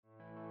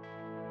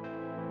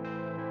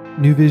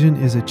New Vision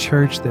is a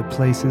church that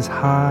places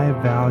high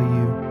value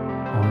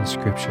on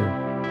Scripture.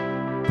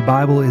 The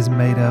Bible is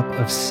made up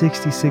of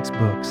 66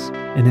 books,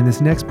 and in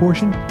this next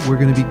portion, we're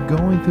going to be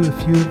going through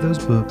a few of those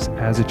books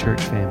as a church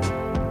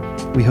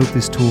family. We hope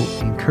this tool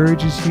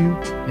encourages you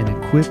and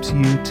equips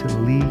you to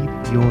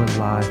lead your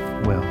life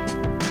well.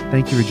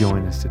 Thank you for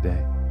joining us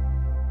today.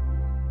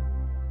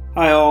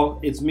 Hi all,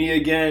 it's me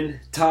again,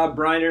 Todd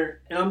Briner,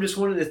 and I'm just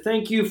wanting to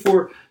thank you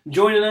for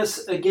joining us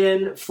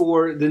again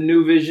for the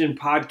New Vision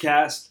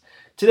podcast.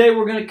 Today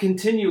we're going to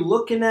continue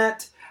looking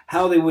at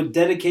how they would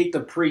dedicate the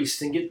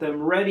priests and get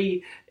them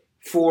ready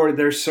for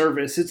their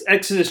service. It's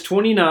Exodus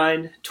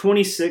 29,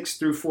 26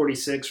 through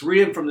 46,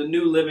 reading from the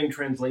New Living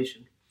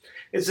Translation.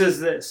 It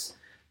says this,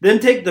 "Then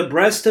take the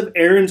breast of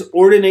Aaron's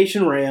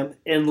ordination ram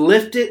and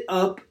lift it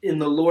up in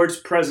the Lord's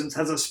presence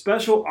as a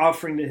special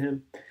offering to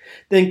him.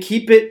 Then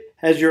keep it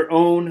as your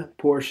own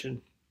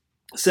portion.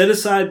 Set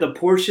aside the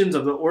portions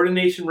of the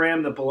ordination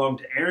ram that belong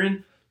to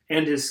Aaron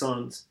and his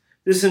sons.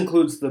 This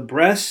includes the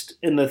breast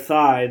and the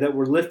thigh that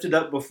were lifted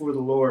up before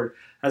the Lord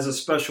as a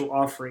special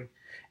offering.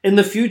 In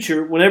the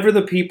future, whenever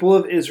the people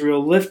of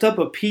Israel lift up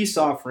a peace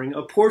offering,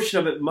 a portion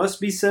of it must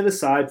be set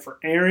aside for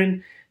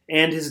Aaron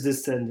and his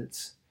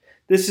descendants.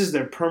 This is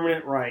their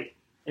permanent right,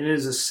 and it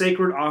is a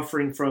sacred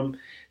offering from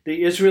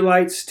the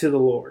Israelites to the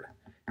Lord.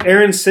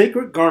 Aaron's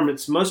sacred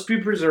garments must be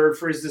preserved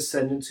for his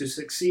descendants who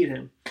succeed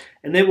him,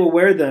 and they will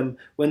wear them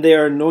when they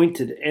are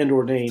anointed and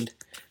ordained.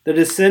 The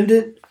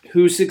descendant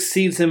who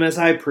succeeds him as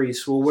high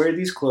priest will wear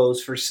these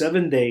clothes for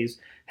 7 days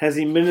as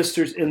he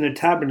ministers in the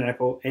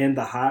tabernacle and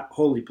the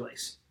holy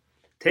place.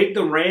 Take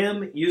the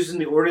ram used in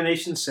the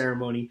ordination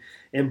ceremony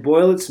and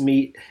boil its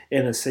meat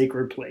in a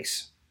sacred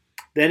place.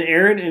 Then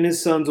Aaron and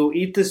his sons will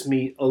eat this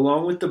meat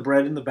along with the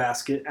bread in the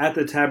basket at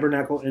the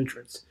tabernacle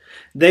entrance.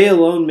 They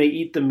alone may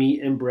eat the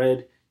meat and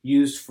bread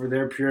used for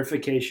their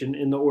purification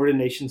in the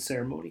ordination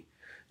ceremony.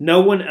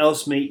 No one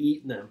else may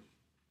eat them,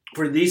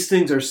 for these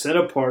things are set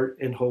apart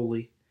and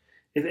holy.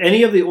 If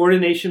any of the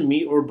ordination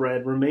meat or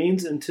bread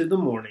remains into the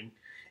morning,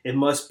 it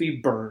must be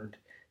burned.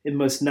 It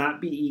must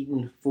not be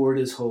eaten, for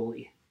it is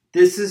holy.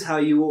 This is how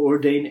you will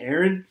ordain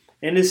Aaron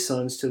and his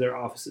sons to their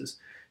offices,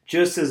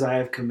 just as I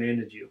have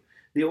commanded you.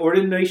 The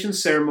ordination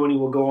ceremony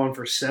will go on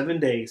for 7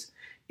 days.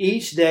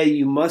 Each day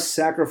you must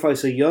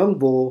sacrifice a young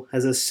bull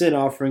as a sin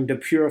offering to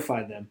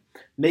purify them,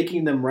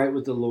 making them right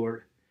with the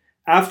Lord.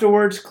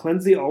 Afterwards,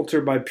 cleanse the altar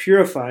by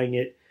purifying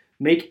it.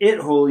 Make it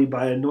holy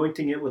by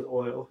anointing it with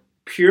oil.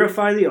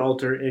 Purify the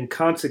altar and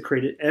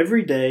consecrate it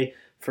every day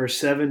for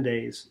 7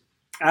 days.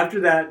 After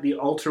that, the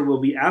altar will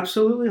be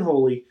absolutely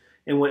holy,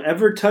 and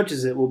whatever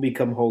touches it will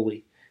become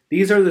holy.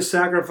 These are the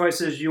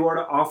sacrifices you are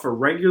to offer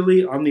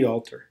regularly on the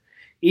altar.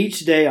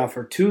 Each day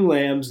offer 2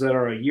 lambs that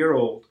are a year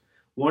old,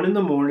 one in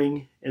the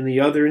morning and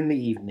the other in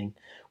the evening.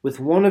 With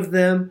one of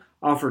them,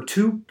 offer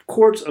 2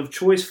 quarts of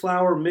choice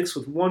flour mixed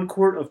with 1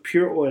 quart of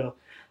pure oil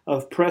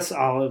of pressed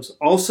olives.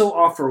 Also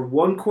offer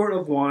 1 quart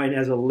of wine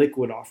as a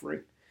liquid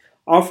offering.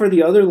 Offer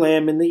the other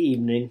lamb in the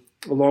evening,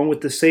 along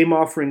with the same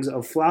offerings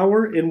of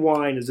flour and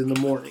wine as in the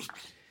morning.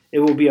 It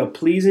will be a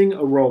pleasing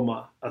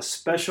aroma, a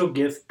special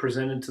gift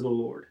presented to the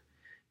Lord.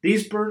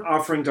 These burnt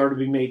offerings are to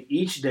be made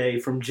each day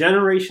from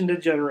generation to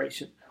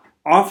generation.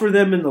 Offer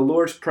them in the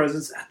Lord's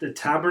presence at the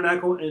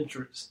tabernacle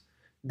entrance.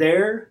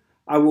 There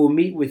I will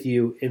meet with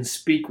you and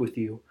speak with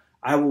you.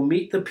 I will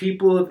meet the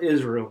people of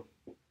Israel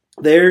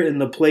there in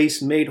the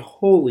place made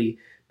holy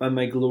by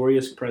my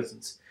glorious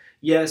presence.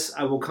 Yes,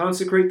 I will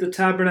consecrate the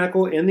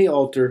tabernacle and the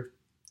altar,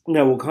 and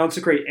I will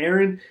consecrate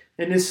Aaron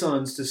and his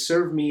sons to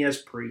serve me as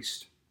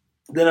priests.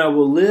 Then I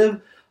will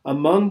live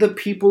among the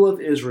people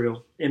of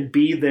Israel and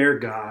be their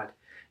God.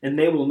 And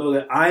they will know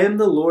that I am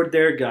the Lord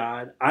their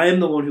God. I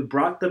am the one who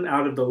brought them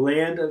out of the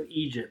land of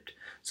Egypt,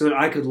 so that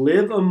I could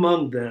live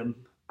among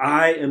them.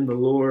 I am the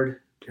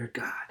Lord their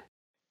God."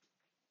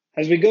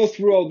 As we go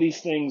through all these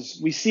things,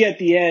 we see at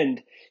the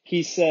end,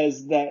 he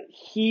says that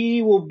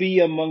he will be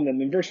among them.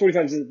 In verse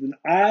 45, it says,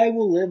 "I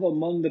will live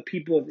among the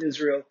people of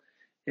Israel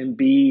and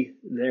be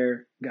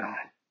their God."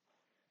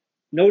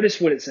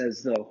 Notice what it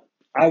says, though.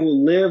 I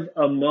will live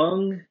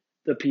among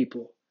the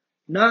people,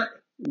 not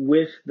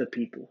with the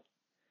people.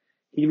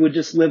 He would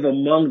just live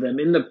among them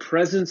in the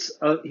presence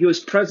of, his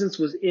presence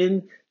was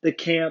in the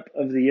camp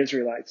of the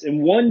Israelites.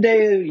 And one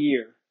day a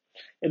year,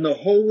 in the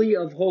Holy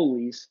of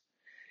Holies,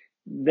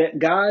 that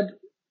God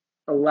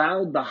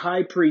allowed the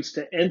high priest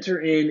to enter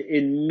in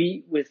and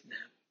meet with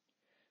them.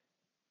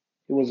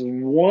 It was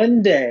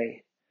one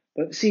day.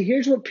 But see,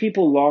 here's what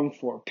people long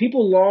for.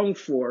 People long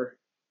for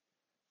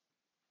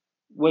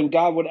when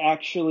God would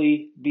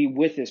actually be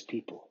with his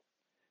people.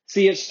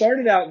 See, it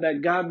started out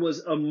that God was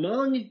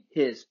among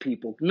his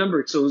people.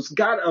 Remember, so it's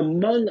God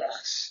among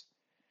us.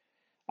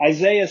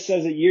 Isaiah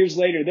says it years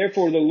later,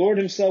 "Therefore the Lord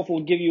himself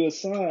will give you a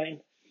sign.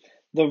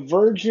 The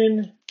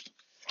virgin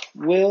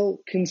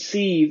will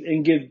conceive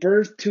and give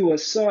birth to a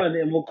son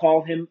and will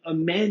call him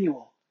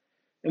Emmanuel."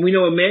 And we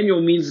know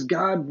Emmanuel means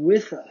God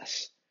with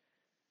us.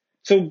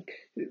 So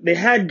they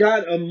had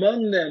God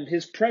among them.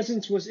 His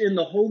presence was in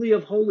the Holy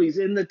of Holies,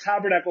 in the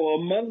tabernacle,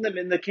 among them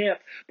in the camp.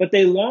 But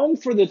they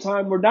longed for the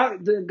time where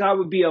not that God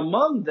would be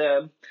among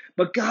them,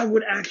 but God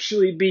would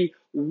actually be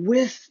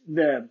with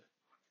them.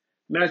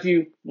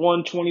 Matthew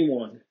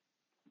 1:21.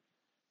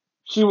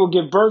 She will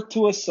give birth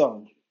to a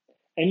son,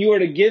 and you are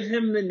to give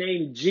him the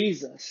name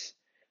Jesus,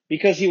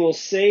 because he will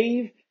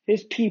save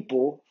his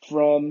people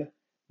from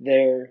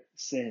their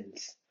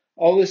sins.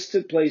 All this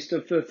took place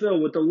to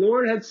fulfill what the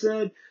Lord had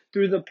said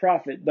through the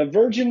prophet. The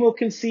virgin will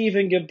conceive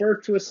and give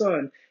birth to a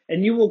son,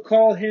 and you will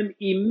call him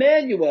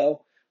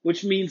Emmanuel,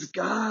 which means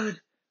God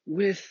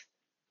with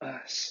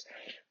us.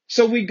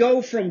 So we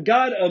go from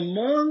God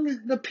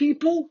among the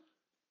people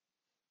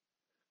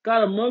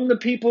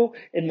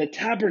in the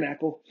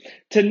tabernacle,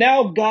 to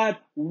now God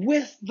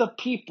with the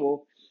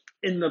people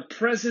in the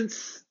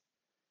presence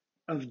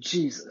of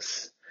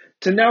Jesus.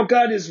 To now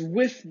God is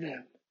with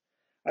them.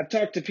 I've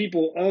talked to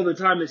people all the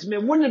time and say,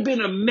 man, wouldn't it have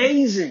been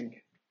amazing?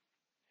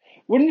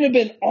 Wouldn't it have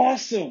been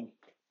awesome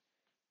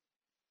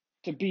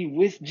to be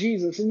with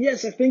Jesus? And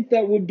yes, I think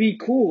that would be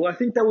cool. I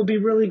think that would be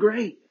really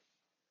great.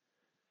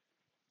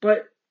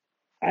 But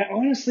I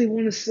honestly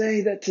want to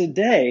say that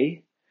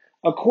today,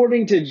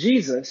 according to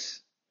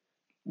Jesus,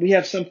 we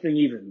have something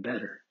even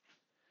better.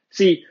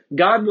 See,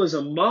 God was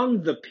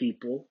among the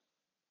people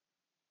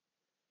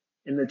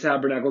in the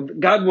tabernacle.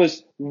 God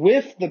was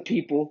with the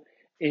people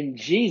in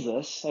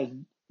Jesus.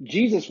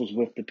 Jesus was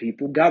with the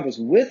people. God was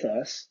with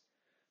us.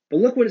 But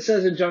look what it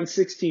says in John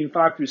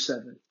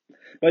 16:5-7.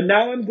 But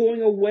now I'm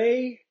going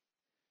away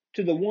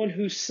to the one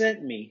who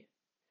sent me,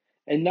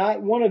 and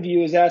not one of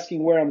you is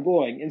asking where I'm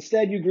going.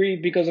 Instead, you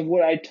grieve because of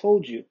what I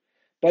told you.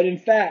 But in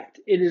fact,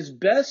 it is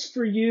best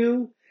for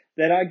you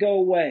that I go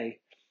away,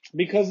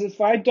 because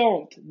if I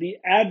don't, the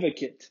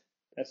advocate,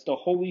 that's the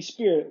Holy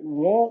Spirit,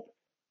 won't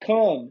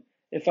come.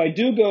 If I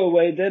do go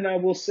away, then I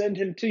will send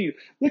him to you.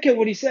 Look at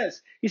what he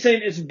says. He's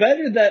saying it's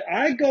better that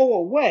I go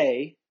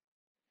away,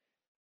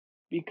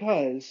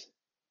 because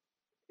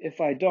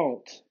if I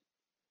don't,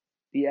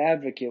 the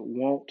advocate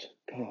won't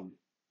come.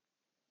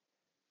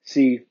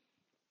 See,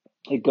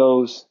 it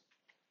goes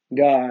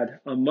God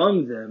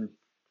among them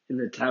in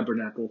the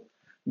tabernacle,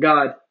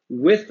 God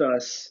with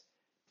us,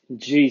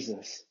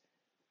 Jesus.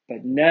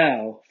 But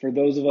now, for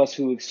those of us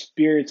who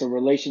experience a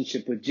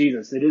relationship with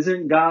Jesus, it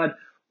isn't God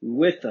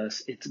with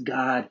us, it's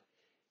God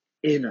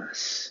in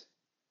us.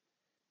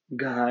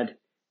 God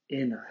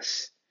in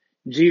us.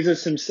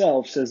 Jesus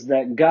himself says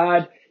that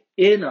God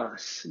in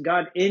us,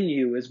 God in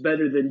you, is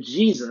better than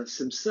Jesus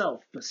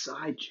himself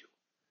beside you.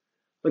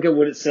 Look at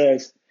what it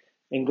says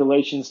in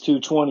Galatians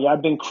 2:20.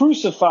 I've been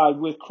crucified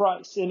with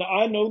Christ, and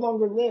I no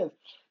longer live,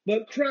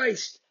 but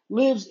Christ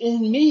lives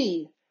in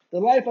me. The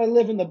life I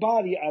live in the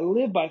body, I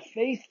live by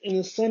faith in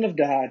the Son of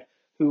God,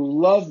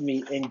 who loved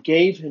me and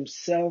gave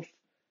himself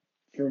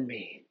for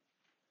me.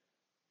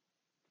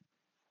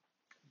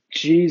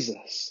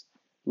 Jesus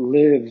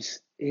lives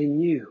in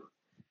you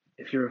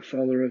if you're a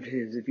follower of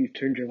his, if you've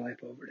turned your life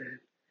over to him.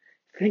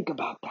 Think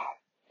about that.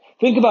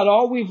 Think about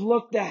all we've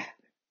looked at.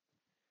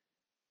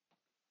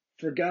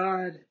 For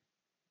God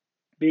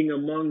being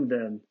among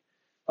them,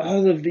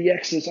 all of the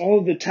exodus, all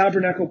of the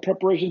tabernacle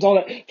preparations, all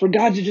that, for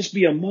God to just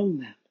be among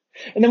them.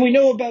 And then we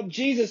know about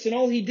Jesus and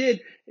all he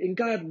did, and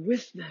God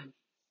with them.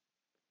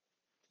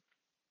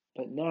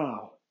 But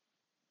now,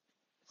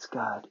 it's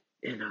God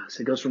in us.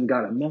 It goes from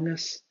God among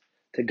us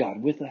to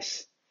God with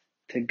us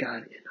to God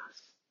in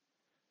us.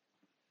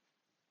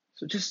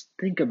 So just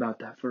think about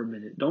that for a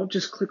minute. Don't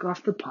just click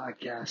off the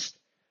podcast.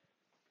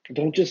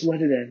 Don't just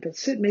let it end, but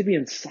sit maybe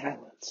in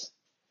silence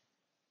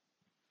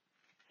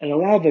and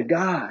allow the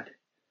God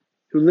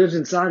who lives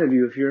inside of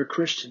you, if you're a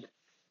Christian,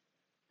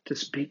 to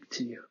speak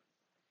to you.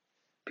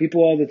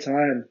 People all the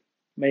time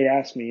may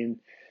ask me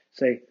and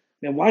say,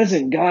 man, why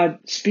doesn't God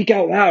speak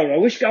out loud? I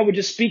wish God would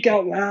just speak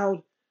out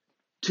loud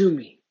to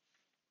me.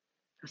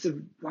 I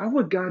said, why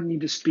would God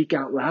need to speak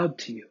out loud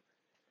to you?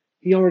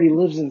 He already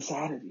lives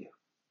inside of you.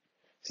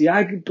 See,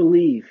 I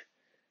believe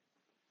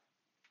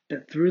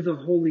that through the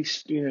Holy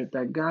Spirit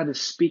that God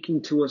is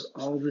speaking to us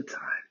all the time.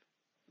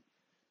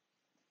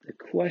 The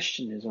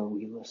question is, are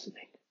we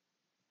listening?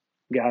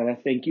 God, I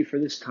thank you for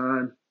this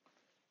time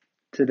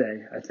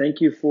today. I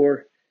thank you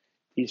for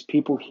these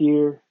people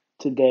here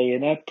today.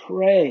 And I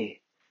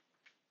pray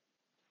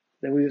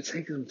that we would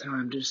take some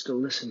time just to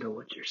listen to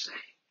what you're saying.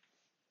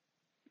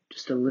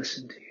 Just to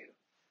listen to you.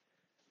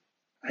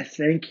 I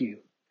thank you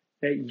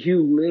that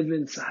you live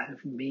inside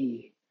of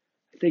me.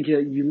 I thank you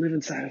that you live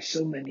inside of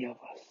so many of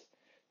us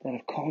that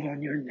have called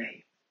on your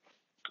name.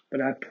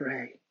 But I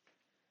pray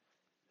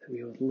that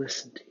we would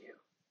listen to you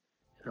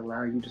and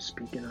allow you to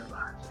speak in our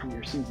lives. In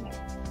your son's name.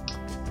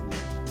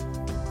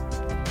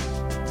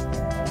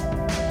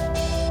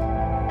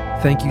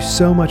 Thank you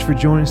so much for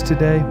joining us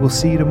today. We'll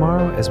see you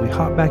tomorrow as we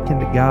hop back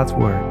into God's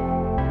Word.